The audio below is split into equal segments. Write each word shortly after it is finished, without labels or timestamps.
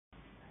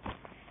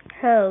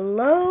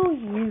Hello,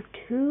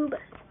 YouTube.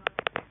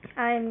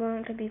 I am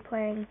going to be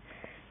playing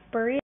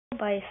Burrito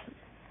Bison.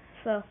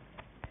 So,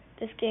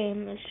 this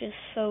game is just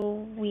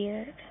so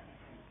weird.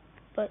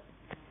 But,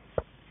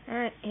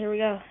 alright, here we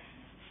go.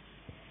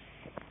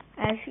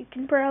 As you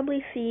can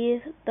probably see,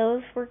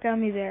 those were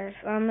gummy bears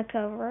on the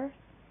cover.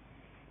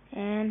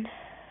 And,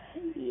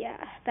 yeah,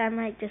 that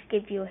might just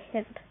give you a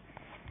hint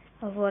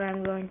of what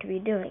I'm going to be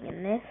doing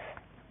in this.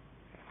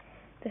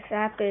 This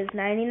app is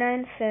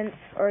 99 cents,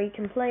 or you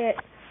can play it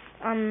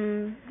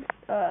on,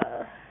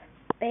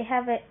 they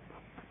have it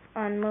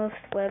on most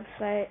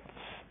websites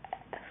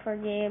for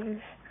games.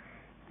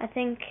 I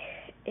think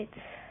it's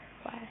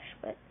Flash,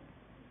 but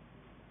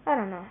I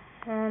don't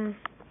know.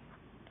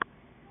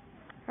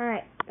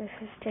 Alright, this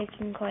is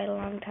taking quite a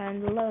long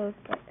time to load,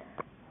 but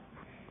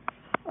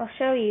I'll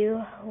show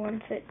you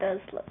once it does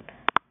load.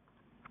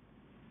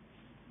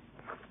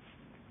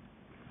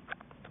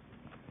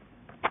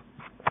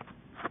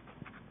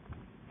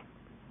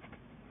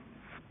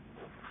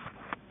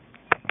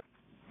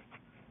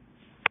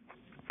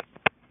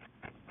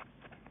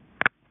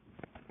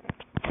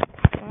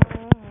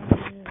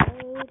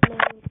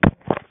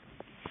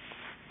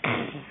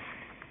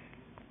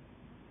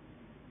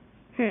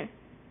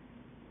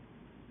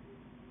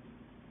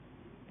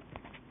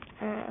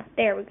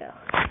 There we go.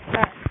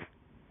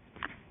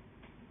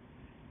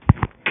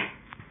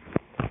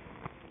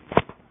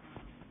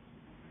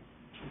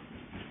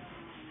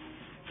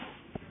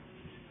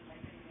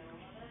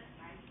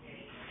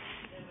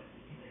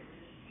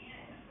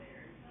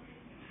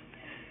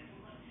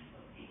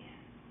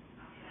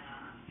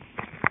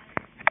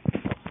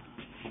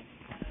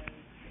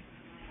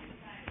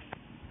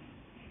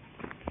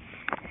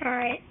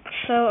 Alright,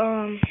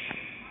 so,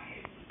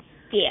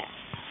 yeah,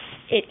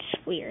 it's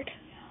weird,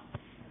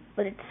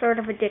 but it's sort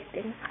of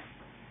addicting,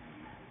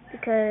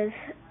 because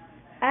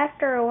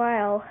after a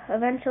while,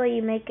 eventually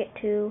you make it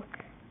to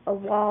a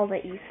wall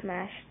that you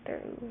smash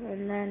through,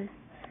 and then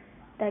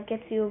that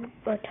gets you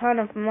a ton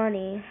of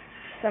money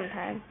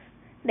sometimes.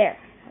 There,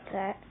 that's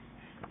that.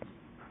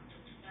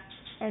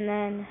 And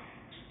then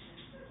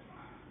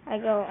I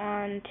go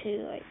on to,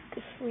 like,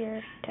 this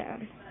weird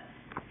town.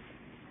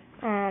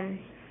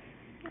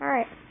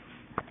 Alright.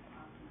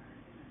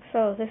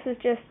 So, this is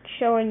just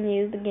showing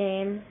you the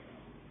game.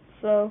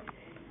 So,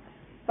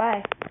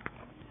 bye.